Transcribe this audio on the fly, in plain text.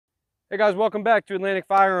Hey guys, welcome back to Atlantic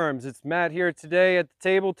Firearms. It's Matt here today at the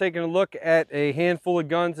table taking a look at a handful of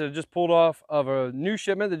guns that I just pulled off of a new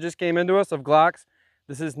shipment that just came into us of Glocks.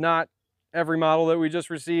 This is not every model that we just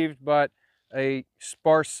received, but a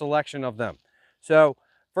sparse selection of them. So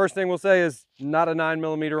first thing we'll say is not a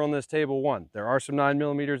 9mm on this table one. There are some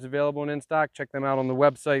 9mm available in stock. Check them out on the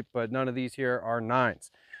website, but none of these here are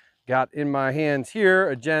 9s. Got in my hands here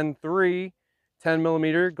a Gen 3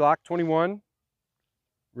 10mm Glock 21.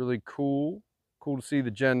 Really cool. Cool to see the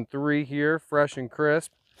Gen 3 here, fresh and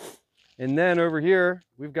crisp. And then over here,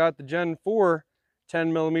 we've got the Gen 4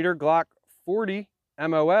 10mm Glock 40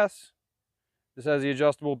 MOS. This has the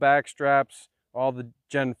adjustable back straps. All the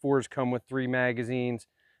Gen 4s come with 3 magazines.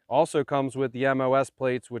 Also comes with the MOS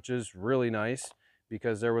plates, which is really nice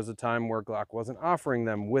because there was a time where Glock wasn't offering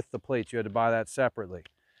them with the plates. You had to buy that separately.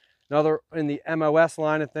 Another in the MOS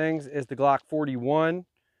line of things is the Glock 41.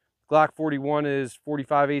 Glock 41 is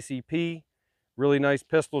 45 ACP, really nice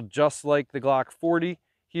pistol, just like the Glock 40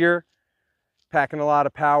 here. Packing a lot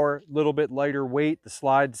of power, a little bit lighter weight. The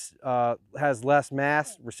slides has less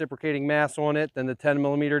mass, reciprocating mass on it than the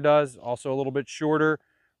 10mm does. Also a little bit shorter.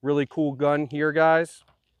 Really cool gun here, guys.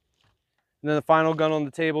 And then the final gun on the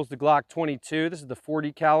table is the Glock 22. This is the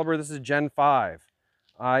 40 caliber. This is Gen 5.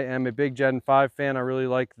 I am a big Gen 5 fan. I really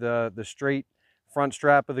like the straight front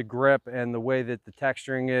strap of the grip and the way that the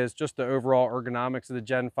texturing is, just the overall ergonomics of the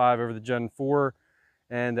Gen 5 over the Gen 4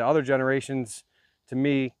 and the other generations, to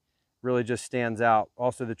me, really just stands out.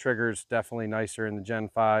 Also, the trigger's definitely nicer in the Gen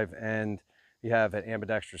 5, and you have an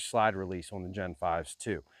ambidextrous slide release on the Gen 5s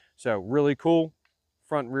too. So really cool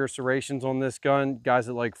front and rear serrations on this gun. Guys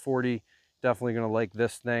that like 40, definitely gonna like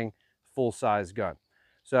this thing, full-size gun.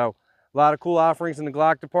 So a lot of cool offerings in the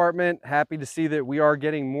Glock department. Happy to see that we are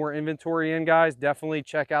getting more inventory in, guys. Definitely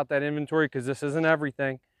check out that inventory because this isn't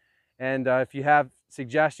everything. And if you have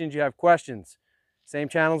suggestions, you have questions, same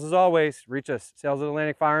channels as always. Reach us,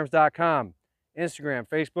 sales@atlanticfirearms.com, Instagram,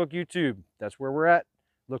 Facebook, YouTube. That's where we're at.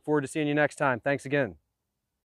 Look forward to seeing you next time. Thanks again.